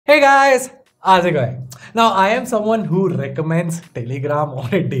Hey guys, how's it going? Now I am someone who recommends Telegram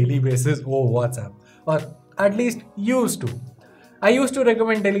on a daily basis over WhatsApp, or at least used to. I used to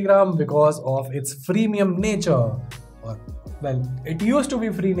recommend Telegram because of its freemium nature. Or well, it used to be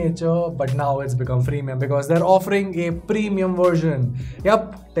free nature, but now it's become freemium because they're offering a premium version.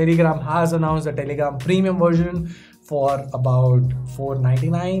 Yep, Telegram has announced a Telegram premium version for about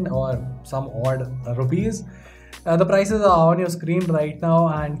 $4.99 or some odd rupees. The prices are on your screen right now,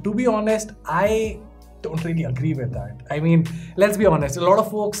 and to be honest, I don't really agree with that. I mean, let's be honest, a lot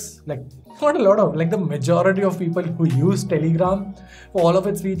of folks, the majority of people who use Telegram for all of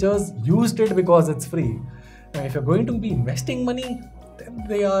its features used it because it's free. Now, if you're going to be investing money, then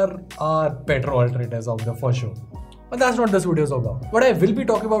they are better alternatives out there for sure. But that's not this video is about. What I will be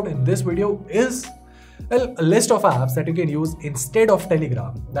talking about in this video is a list of apps that you can use instead of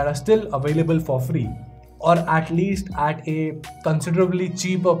Telegram that are still available for free, or at least at a considerably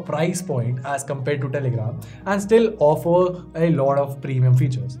cheaper price point as compared to Telegram, and still offer a lot of premium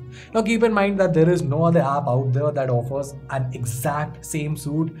features. Now keep in mind that there is no other app out there that offers an exact same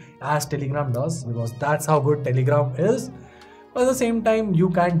suit as Telegram does, because that's how good Telegram is. But at the same time, you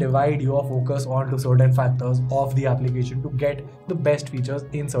can divide your focus onto certain factors of the application to get the best features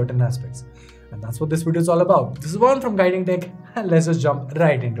in certain aspects. And that's what this video is all about. This is One from Guiding Tech, and let's just jump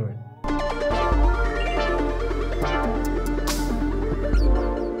right into it.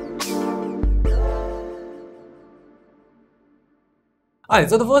 Alright,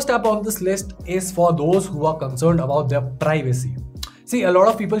 so the first app on this list is for those who are concerned about their privacy. See, a lot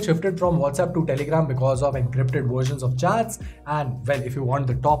of people shifted from WhatsApp to Telegram because of encrypted versions of chats, and well, if you want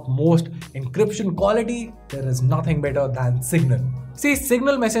the top most encryption quality, there is nothing better than Signal. See,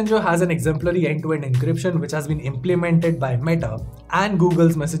 Signal Messenger has an exemplary end-to-end encryption which has been implemented by Meta and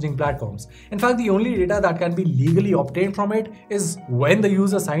Google's messaging platforms. In fact, the only data that can be legally obtained from it is when the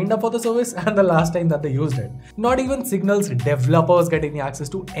user signed up for the service and the last time that they used it. Not even Signal's developers get any access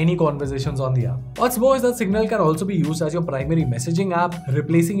to any conversations on the app. What's more is that Signal can also be used as your primary messaging app,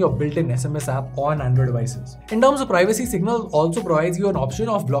 replacing your built-in SMS app on Android devices. In terms of privacy, Signal also provides you an option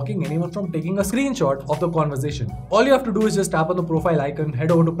of blocking anyone from taking a screenshot of the conversation. All you have to do is just tap on the profile icon,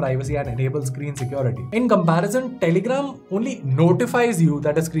 head over to privacy, and enable screen security. In comparison, Telegram only notifies you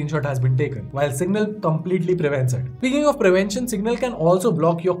that a screenshot has been taken, while Signal completely prevents it. Speaking of prevention, Signal can also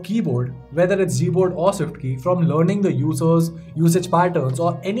block your keyboard, whether it's Gboard or SwiftKey, from learning the user's usage patterns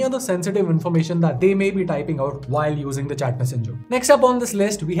or any other sensitive information that they may be typing out while using the chat messenger. Next up on this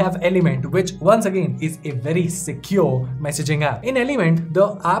list, we have Element, which once again is a very secure messaging app. In Element,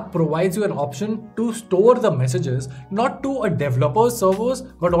 the app provides you an option to store the messages not to a developer's servers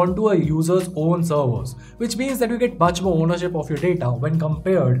but onto a user's own servers, which means that you get much more ownership of your data when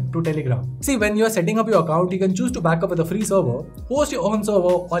compared to Telegram. See, when you're setting up your account, you can choose to back up with a free server, host your own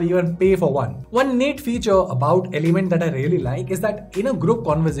server, or even pay for one. One neat feature about Element that I really like is that in a group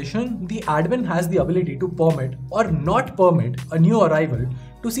conversation, the admin has the ability to permit or not permit a new arrival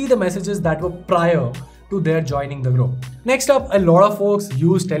to see the messages that were prior to their joining the group. Next up, a lot of folks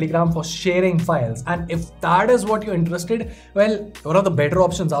use Telegram for sharing files, and if that is what you're interested, well, one of the better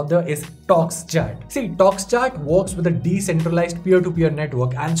options out there is ToxChat. See, ToxChat works with a decentralized peer-to-peer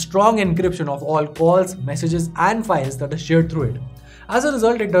network and strong encryption of all calls, messages, and files that are shared through it. As a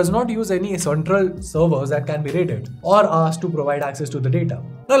result, it does not use any central servers that can be rated or asked to provide access to the data.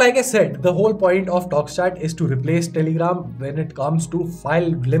 Now, like I said, the whole point of ToxChat is to replace Telegram when it comes to file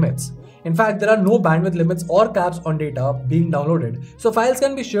limits. In fact, there are no bandwidth limits or caps on data being downloaded, so files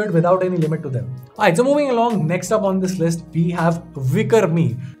can be shared without any limit to them. Alright, so moving along, next up on this list, we have Wickr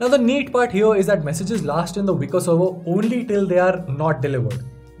Me. Now, the neat part here is that messages last in the Wickr server only till they are not delivered.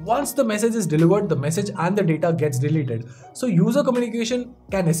 Once the message is delivered, the message and the data gets deleted, so user communication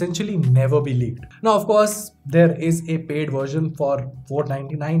can essentially never be leaked. Now, of course, there is a paid version for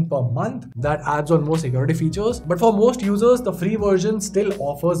 $4.99 per month that adds on more security features, but for most users, the free version still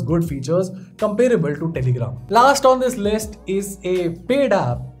offers good features comparable to Telegram. Last on this list is a paid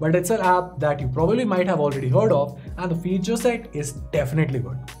app, but it's an app that you probably might have already heard of, and the feature set is definitely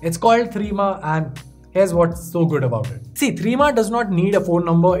good. It's called Threema, and here's what's so good about it. See, Threema does not need a phone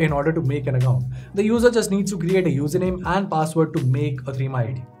number in order to make an account. The user just needs to create a username and password to make a Threema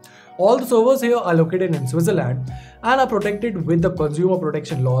ID. All the servers here are located in Switzerland and are protected with the consumer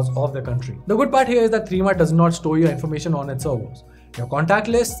protection laws of the country. The good part here is that Threema does not store your information on its servers. Your contact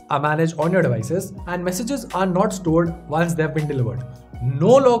lists are managed on your devices, and messages are not stored once they have been delivered. No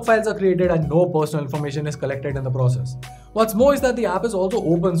log files are created and no personal information is collected in the process. What's more is that the app is also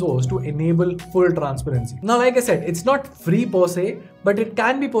open source to enable full transparency. Now, like I said, it's not free per se, but it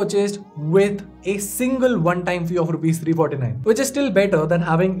can be purchased with a single one-time fee of rupees 349, which is still better than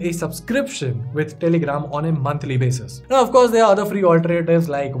having a subscription with Telegram on a monthly basis. Now, of course, there are other free alternatives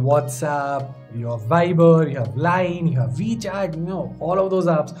like WhatsApp, you have Viber, you have Line, you have WeChat, all of those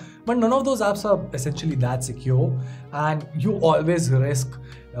apps. But none of those apps are essentially that secure, and you always risk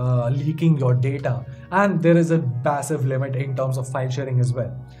leaking your data. And there is a massive limit in terms of file sharing as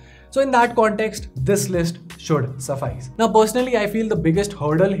well. So in that context, this list should suffice. Now, personally, I feel the biggest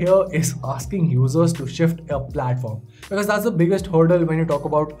hurdle here is asking users to shift a platform, because that's the biggest hurdle when you talk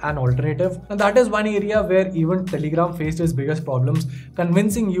about an alternative. And that is one area where even Telegram faced its biggest problems,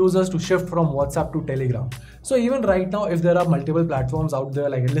 convincing users to shift from WhatsApp to Telegram. So even right now, if there are multiple platforms out there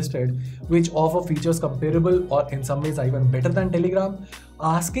like I listed, which offer features comparable or in some ways are even better than Telegram,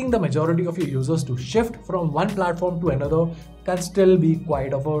 asking the majority of your users to shift from one platform to another can still be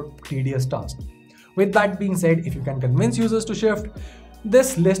quite of a tedious task. With that being said, if you can convince users to shift,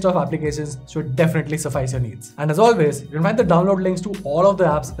 this list of applications should definitely suffice your needs. And as always, you can find the download links to all of the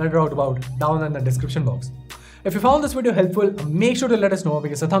apps that I talked about down in the description box. If you found this video helpful, make sure to let us know,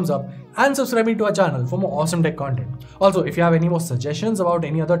 give us a thumbs up and subscribe to our channel for more awesome tech content. Also, if you have any more suggestions about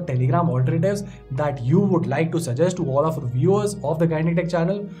any other Telegram alternatives that you would like to suggest to all of the viewers of the Guiding Tech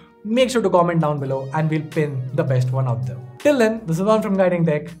channel, make sure to comment down below and we'll pin the best one out there. Till then, this is Van from Guiding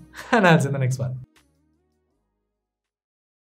Tech, and I'll see you in the next one.